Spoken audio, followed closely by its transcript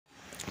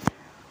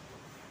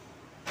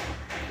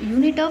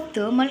Unit of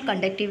thermal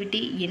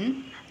conductivity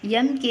in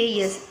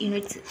MKS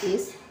units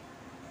is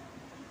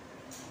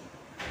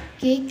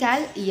K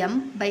cal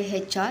m by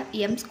HR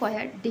m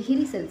square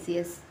degree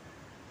Celsius.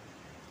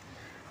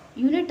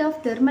 Unit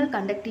of thermal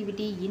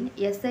conductivity in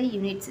SI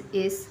units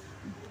is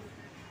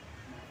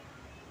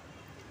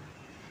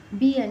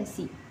B and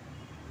C.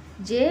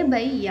 J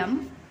by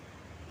m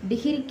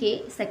degree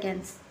K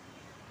seconds.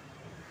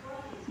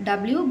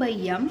 W by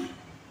m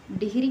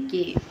degree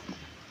K.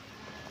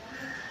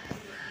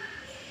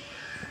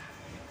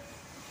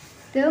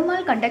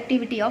 Thermal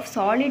conductivity of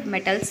solid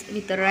metals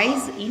with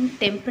rise in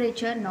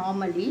temperature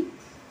normally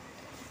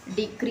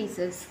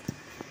decreases.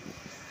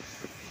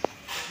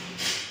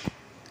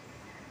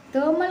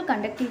 Thermal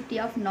conductivity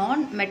of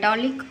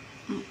non-metallic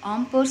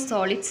amorphous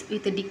solids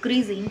with a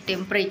decrease in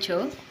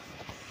temperature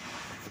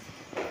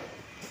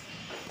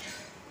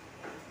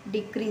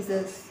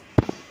decreases.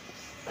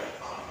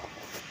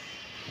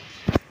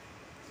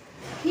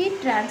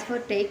 Heat transfer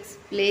takes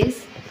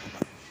place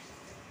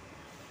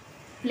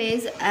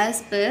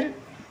as per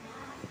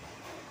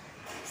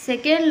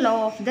second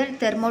law of the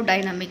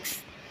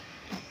thermodynamics.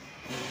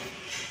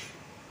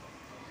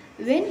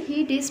 When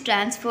heat is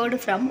transferred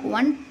from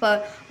one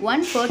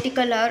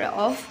particle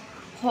of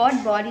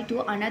hot body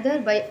to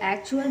another by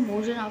actual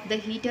motion of the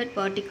heated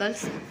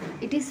particles,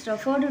 it is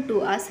referred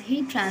to as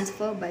heat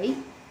transfer by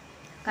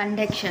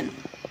conduction.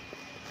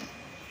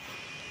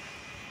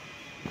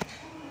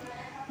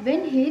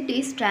 When heat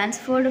is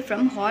transferred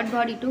from hot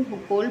body to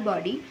cold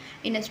body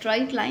in a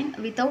straight line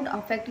without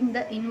affecting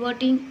the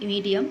inverting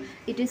medium,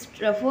 it is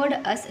referred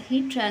as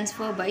heat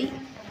transfer by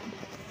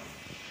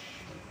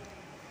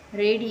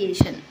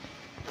radiation.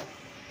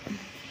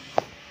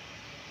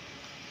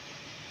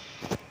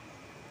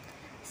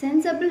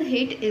 Sensible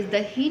heat is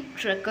the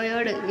heat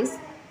required is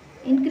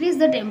increase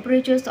the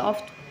temperatures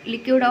of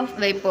liquid of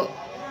vapor.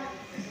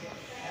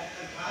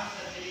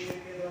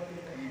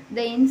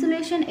 The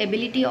insulation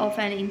ability of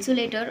an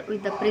insulator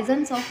with the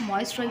presence of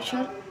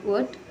moisture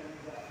would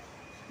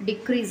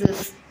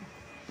decreases.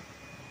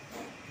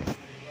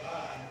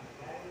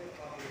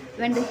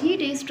 When the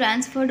heat is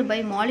transferred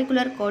by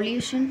molecular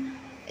collision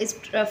is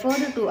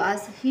referred to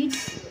as heat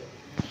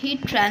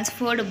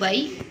transferred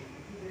by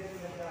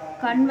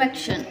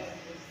convection.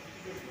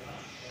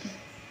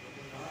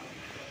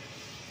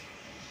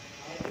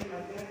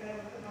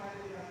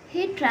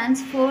 Heat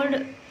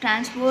transfer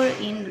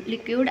in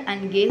liquid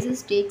and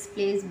gases takes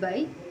place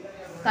by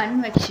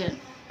convection.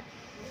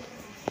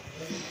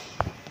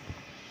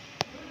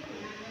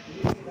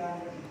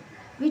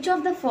 Which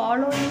of the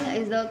following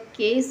is the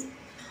case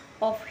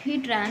of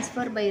heat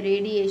transfer by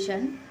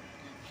radiation?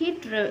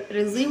 Heat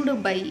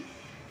received by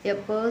a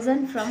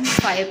person from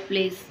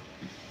fireplace.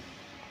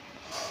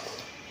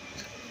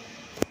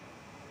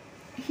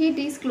 Heat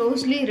is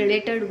closely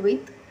related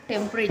with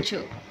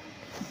temperature.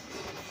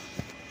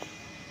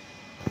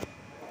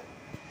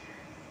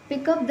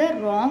 Pick up the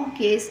wrong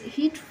case.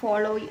 Heat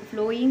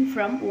flowing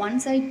from one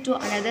side to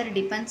another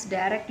depends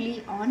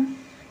directly on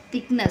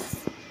thickness.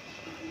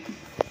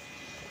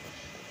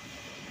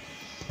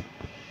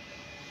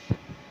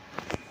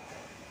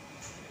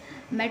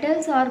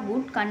 Metals are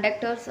good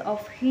conductors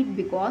of heat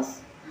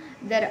because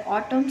their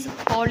atoms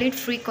collide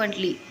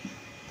frequently.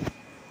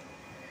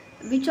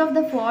 Which of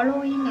the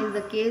following is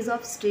the case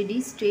of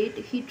steady state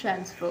heat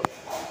transfer?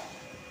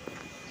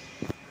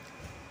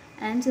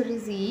 Answer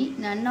is E,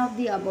 none of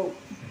the above.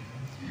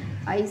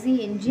 IC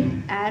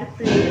engine, air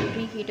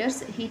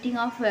preheaters, heating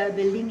of a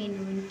building in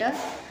winter.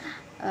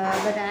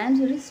 But the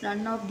answer is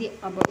none of the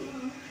above.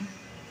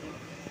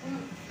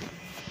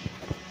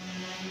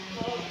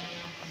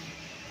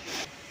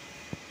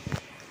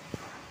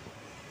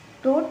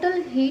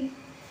 Total heat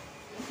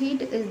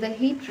is the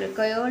heat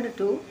required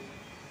to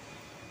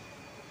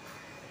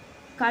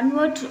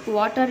convert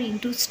water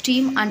into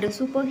steam and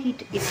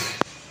superheat it.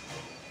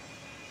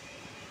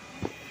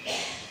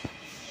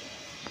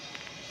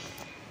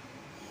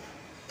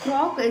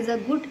 Cork is a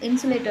good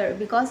insulator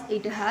because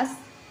it has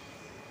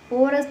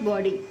porous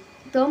body.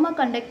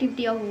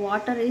 Thermoconductivity of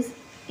water is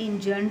in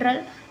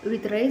general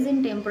with rise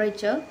in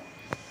temperature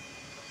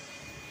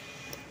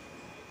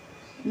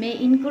may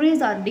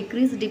increase or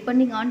decrease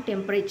depending on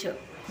temperature.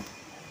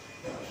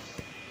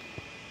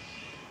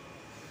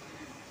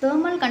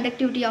 Thermal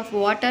conductivity of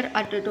water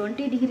at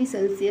 20 degrees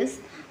Celsius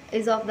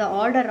is of the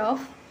order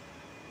of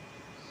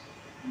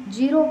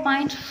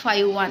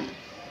 0.51.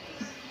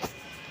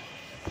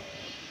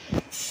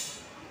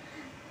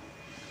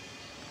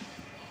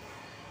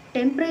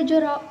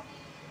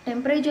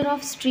 Temperature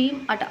of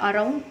stream at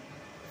around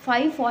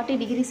 540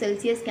 degrees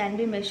Celsius can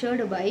be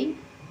measured by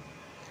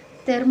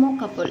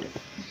thermocouple.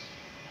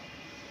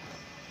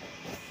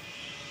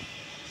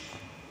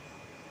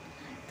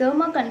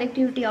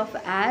 Thermoconductivity of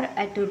air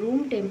at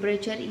room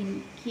temperature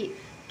in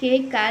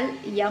K cal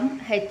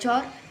m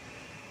HR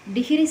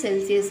degree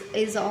Celsius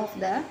is of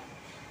the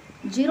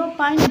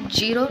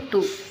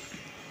 0.02.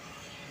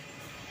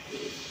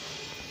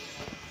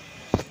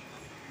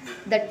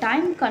 The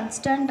time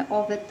constant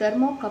of a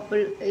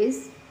thermocouple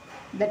is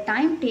The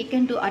time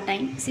taken to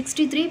attain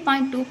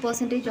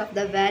 63.2% of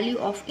the value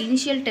of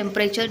initial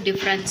temperature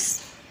difference.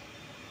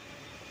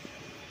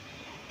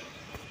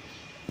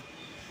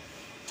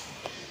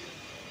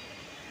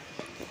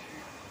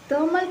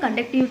 Thermal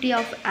conductivity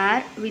of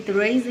air with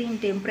rise in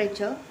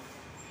temperature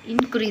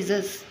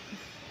increases.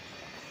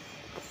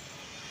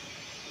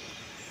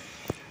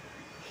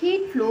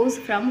 Heat flows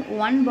from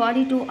one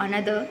body to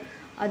another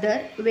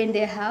when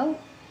they have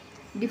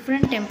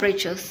different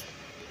temperatures.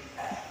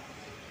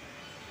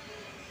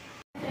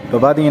 இப்போ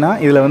பார்த்தீங்கன்னா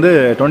இதில் வந்து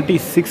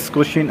 26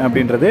 question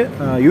அப்படின்றது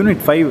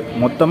unit 5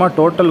 மொத்தமாக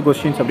total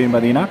questions அப்படின்னு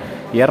பார்த்தீங்கன்னா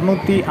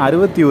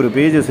 261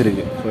 pages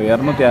இருக்குது. So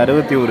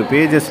 261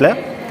 பேஜஸில்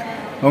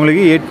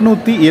உங்களுக்கு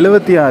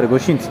 876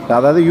 கொஷின்ஸ்,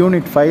 அதாவது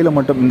யூனிட் 5ல்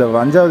மட்டும், இந்த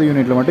 5வது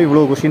யூனிட்டில் மட்டும்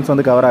இவ்வளோ கொஷின்ஸ்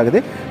வந்து கவர் ஆகுது.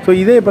 ஸோ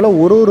இதே போல்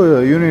ஒரு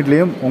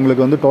யூனிட்லேயும்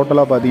உங்களுக்கு வந்து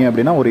டோட்டலாக பார்த்தீங்க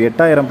அப்படின்னா ஒரு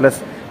 8000 ப்ளஸ்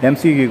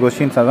எம்சிக்யூ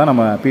கொஷின்ஸாக தான்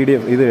நம்ம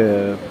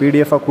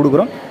பிடிஎஃபாக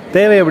கொடுக்குறோம்.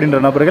 தேவை அப்படின்ற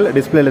நபர்கள்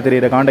டிஸ்பிளேயில்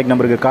தெரியிற காண்டாக்ட்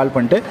நம்பருக்கு கால்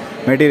பண்ணிட்டு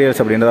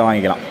மெட்டீரியல்ஸ் அப்படின்றத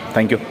வாங்கிக்கலாம்.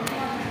 தேங்க்யூ.